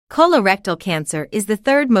Colorectal cancer is the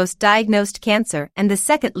third most diagnosed cancer and the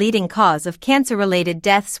second leading cause of cancer-related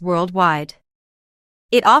deaths worldwide.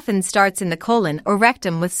 It often starts in the colon or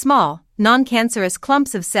rectum with small, non-cancerous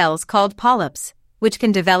clumps of cells called polyps, which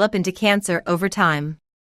can develop into cancer over time.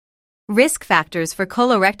 Risk factors for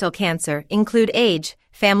colorectal cancer include age,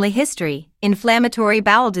 family history, inflammatory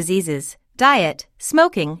bowel diseases, diet,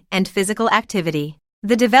 smoking, and physical activity.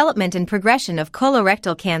 The development and progression of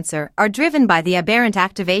colorectal cancer are driven by the aberrant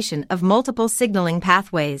activation of multiple signaling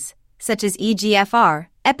pathways, such as EGFR,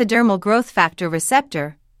 epidermal growth factor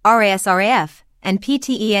receptor, RAS-RAF, and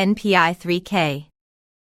PTEN-PI3K.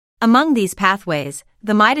 Among these pathways,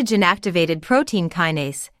 the mitogen-activated protein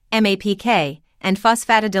kinase, MAPK, and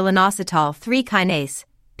phosphatidylinositol 3 kinase,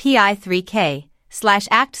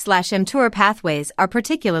 PI3K/ACT/mTOR pathways are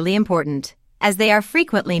particularly important, as they are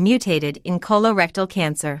frequently mutated in colorectal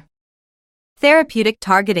cancer. Therapeutic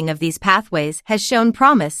targeting of these pathways has shown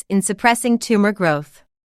promise in suppressing tumor growth.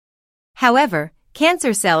 However,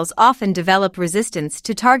 cancer cells often develop resistance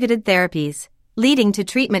to targeted therapies, leading to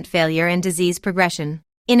treatment failure and disease progression.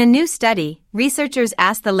 In a new study, researchers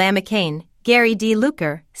Astha Kane, Gary D.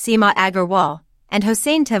 Luker, Seema Agarwal, and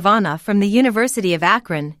Hossein Tavana from the University of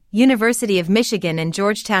Akron, University of Michigan and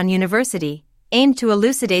Georgetown University aimed to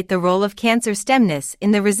elucidate the role of cancer stemness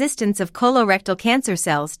in the resistance of colorectal cancer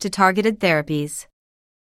cells to targeted therapies.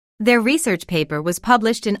 Their research paper was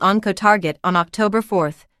published in Oncotarget on October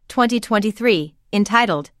 4, 2023,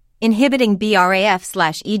 entitled, Inhibiting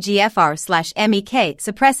BRAF/EGFR/MEK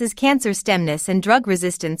Suppresses Cancer Stemness and Drug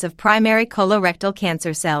Resistance of Primary Colorectal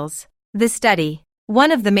Cancer Cells. The study.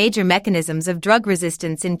 One of the major mechanisms of drug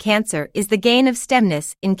resistance in cancer is the gain of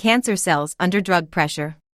stemness in cancer cells under drug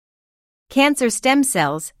pressure. Cancer stem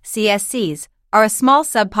cells, CSCs, are a small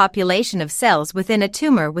subpopulation of cells within a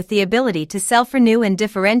tumor with the ability to self-renew and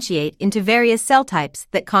differentiate into various cell types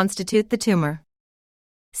that constitute the tumor.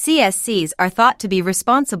 CSCs are thought to be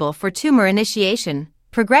responsible for tumor initiation,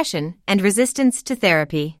 progression, and resistance to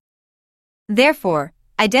therapy. Therefore,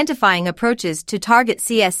 identifying approaches to target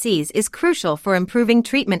CSCs is crucial for improving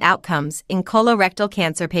treatment outcomes in colorectal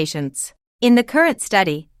cancer patients. In the current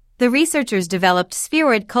study, the researchers developed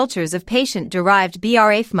spheroid cultures of patient-derived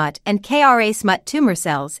BRAF-MUT and KRAS-MUT tumor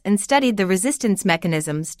cells and studied the resistance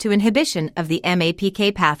mechanisms to inhibition of the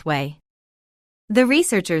MAPK pathway. The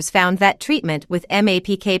researchers found that treatment with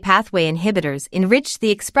MAPK pathway inhibitors enriched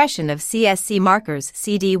the expression of CSC markers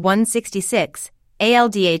CD166,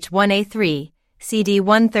 ALDH1A3,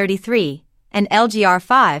 CD133, and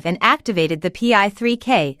LGR5 and activated the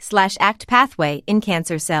PI3K/ACT pathway in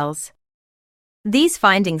cancer cells. These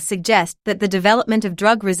findings suggest that the development of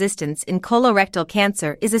drug resistance in colorectal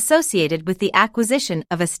cancer is associated with the acquisition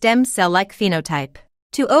of a stem cell-like phenotype.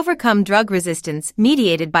 To overcome drug resistance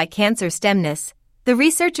mediated by cancer stemness, the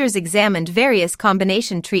researchers examined various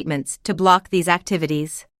combination treatments to block these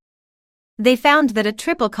activities. They found that a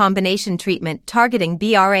triple combination treatment targeting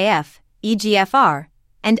BRAF, EGFR,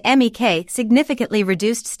 and MEK significantly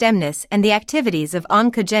reduced stemness and the activities of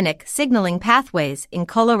oncogenic signaling pathways in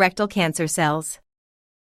colorectal cancer cells.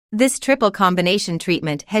 This triple combination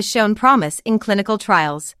treatment has shown promise in clinical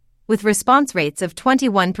trials, with response rates of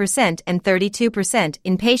 21% and 32%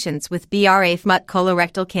 in patients with BRAF-MUT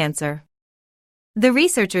colorectal cancer. The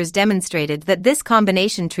researchers demonstrated that this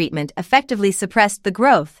combination treatment effectively suppressed the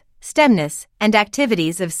growth, stemness, and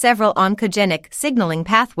activities of several oncogenic signaling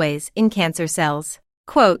pathways in cancer cells.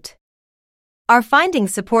 Quote, Our finding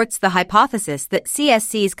supports the hypothesis that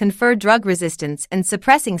CSCs confer drug resistance and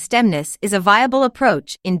suppressing stemness is a viable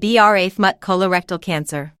approach in BRAF-MUT colorectal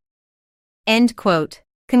cancer. End quote.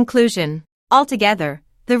 Conclusion. Altogether,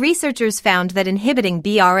 the researchers found that inhibiting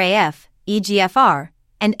BRAF, EGFR,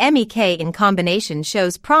 and MEK in combination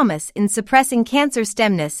shows promise in suppressing cancer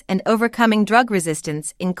stemness and overcoming drug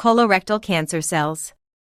resistance in colorectal cancer cells.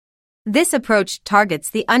 This approach targets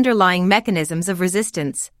the underlying mechanisms of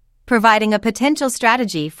resistance, providing a potential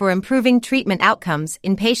strategy for improving treatment outcomes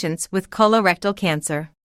in patients with colorectal cancer.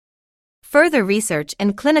 Further research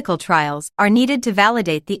and clinical trials are needed to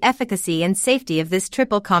validate the efficacy and safety of this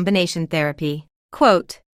triple combination therapy.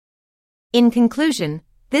 Quote, In conclusion,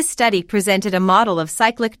 this study presented a model of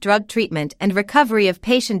cyclic drug treatment and recovery of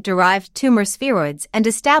patient-derived tumor spheroids and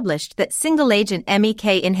established that single-agent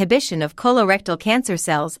MEK inhibition of colorectal cancer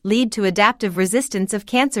cells lead to adaptive resistance of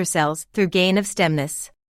cancer cells through gain of stemness.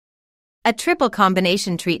 A triple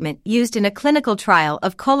combination treatment used in a clinical trial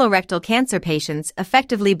of colorectal cancer patients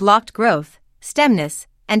effectively blocked growth, stemness,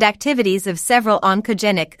 and activities of several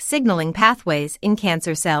oncogenic signaling pathways in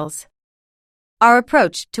cancer cells. Our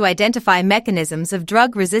approach to identify mechanisms of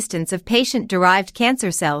drug resistance of patient-derived cancer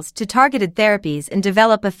cells to targeted therapies and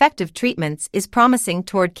develop effective treatments is promising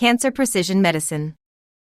toward cancer precision medicine.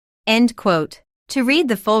 End quote. To read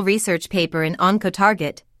the full research paper in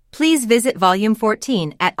OncoTarget, please visit Volume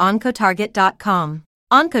 14 at oncotarget.com.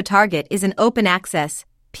 OncoTarget is an open-access,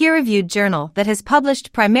 peer-reviewed journal that has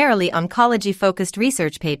published primarily oncology-focused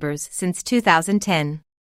research papers since 2010.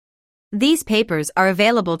 These papers are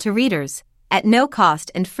available to readers, at no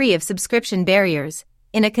cost and free of subscription barriers,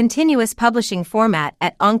 in a continuous publishing format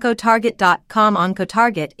at oncotarget.com.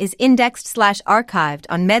 OncoTarget is indexed/archived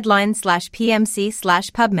on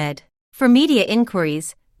Medline/PMC/PubMed. For media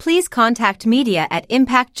inquiries, please contact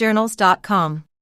media@impactjournals.com.